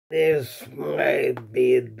This might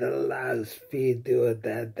be the last video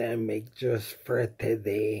that I make just for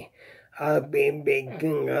today. I'll be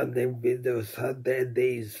making other videos other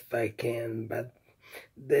days if I can, but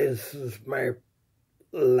this is my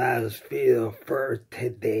last video for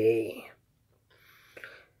today.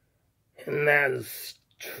 And that's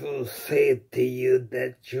to say to you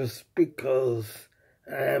that just because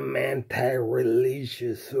I'm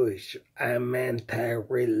anti-religious, which I'm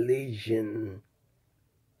anti-religion,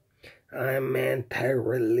 I'm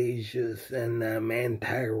anti-religious and I'm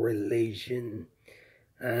anti-religion.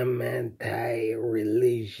 I'm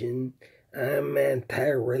anti-religion. I'm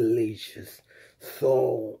anti-religious.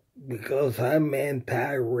 So, because I'm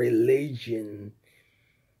anti-religion,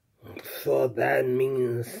 so that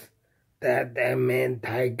means that I'm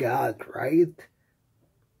anti-God, right?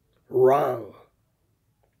 Wrong.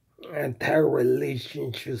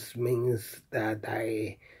 Anti-religion just means that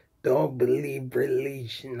I don't believe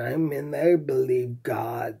religion. I mean, I believe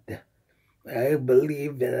God. I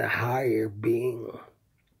believe in a higher being.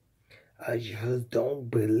 I just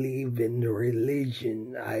don't believe in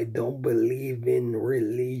religion. I don't believe in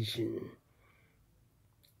religion.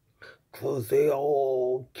 Because they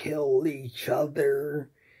all kill each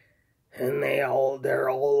other. And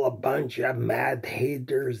they're all a bunch of mad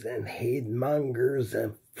haters and hate mongers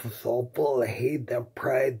and so full of hate and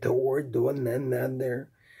pride toward one another.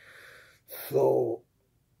 So,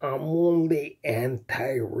 I'm only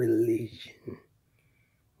anti-religion,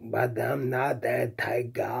 but I'm not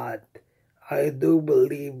anti-God. I do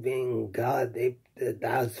believe in God, if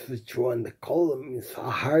that's what you want to call him. It's a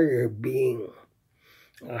higher being,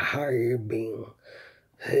 a higher being.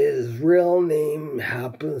 His real name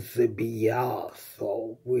happens to be Yah,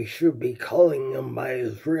 so we should be calling him by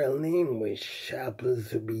his real name, which happens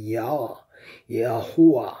to be Yah,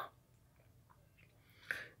 Yahuwah.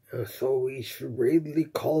 And so we should really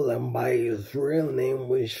call him by his real name,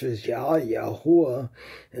 which is Yah, Yahuwah,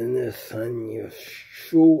 and his son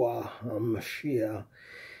Yeshua HaMashiach.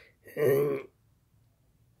 And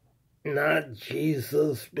not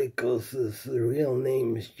Jesus, because his real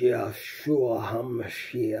name is Yeshua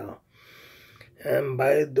HaMashiach. And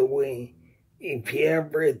by the way, if you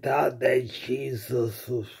ever thought that Jesus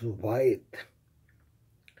was white,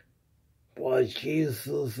 well,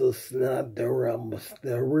 Jesus is not the real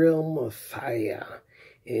Messiah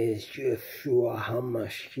is Yeshua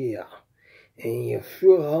HaMashiach. And Yeshua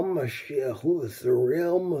HaMashiach, who is the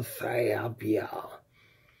real Messiah of Yah,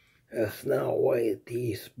 is not white,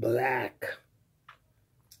 he's black.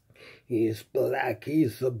 He's black,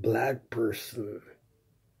 he's a black person.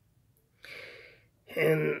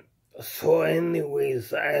 And so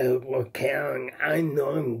anyways, I know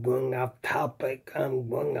I'm going off topic, I'm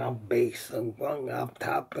going off base, I'm going off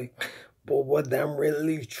topic, but what I'm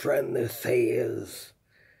really trying to say is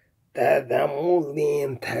that I'm only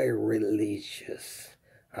anti-religious.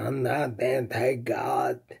 I'm not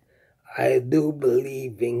anti-God. I do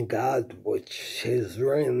believe in God, which his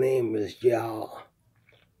real name is Yah,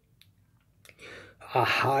 a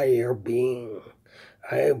higher being.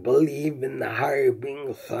 I believe in the higher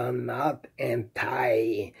being, so I'm not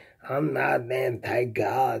anti-God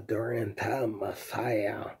or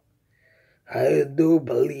anti-Messiah. I do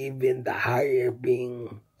believe in the higher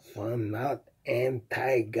being, so I'm not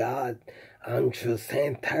anti-God. I'm just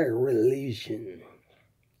anti-religion.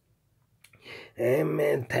 I'm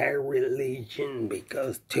anti-religion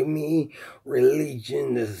because to me,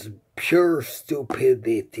 religion is pure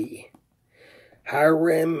stupidity. I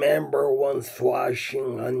remember once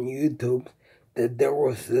watching on YouTube that there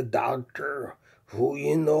was a doctor who,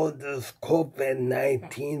 this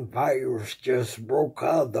COVID-19 virus just broke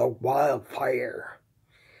out the wildfire.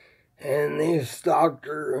 And this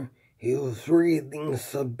doctor, he was reading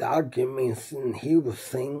some documents and he was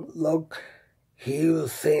saying,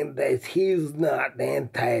 that he's not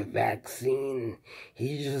anti-vaccine,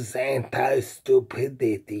 he's just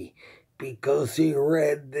anti-stupidity. Because he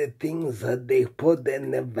read the things that they put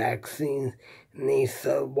in the vaccines, and he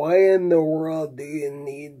said, why in the world do you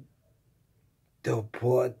need to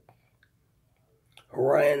put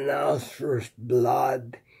rhinoceros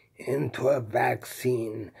blood into a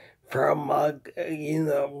vaccine? Why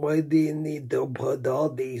do you need to put all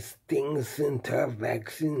these things into a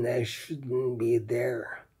vaccine that shouldn't be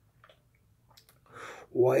there?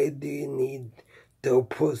 Why do you need to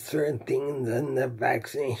put certain things in the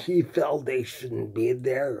vaccine? He felt they shouldn't be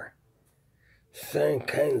there. Certain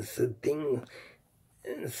kinds of things.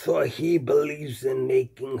 And so he believes in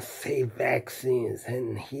making safe vaccines.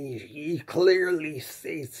 And he clearly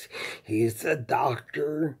states he's a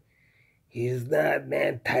doctor. He's not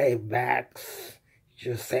anti-vax.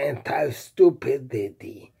 Just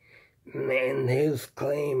anti-stupidity. And his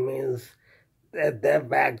claim is that the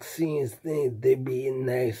vaccines need to be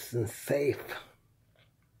nice and safe.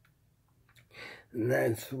 And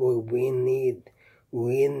that's what we need.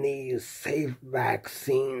 We need safe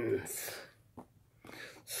vaccines.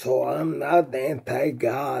 So I'm not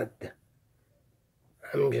anti-God.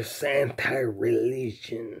 I'm just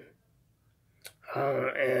anti-religion.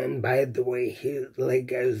 And by the way,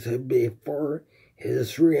 like I said before,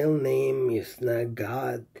 his real name is not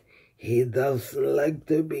God. He doesn't like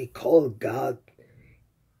to be called God.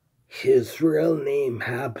 His real name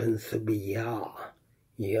happens to be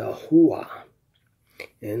Yahuwah.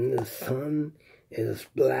 And the sun is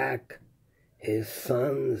black. His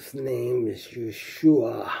son's name is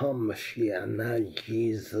Yeshua HaMashiach, not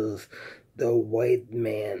Jesus, the white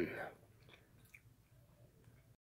man.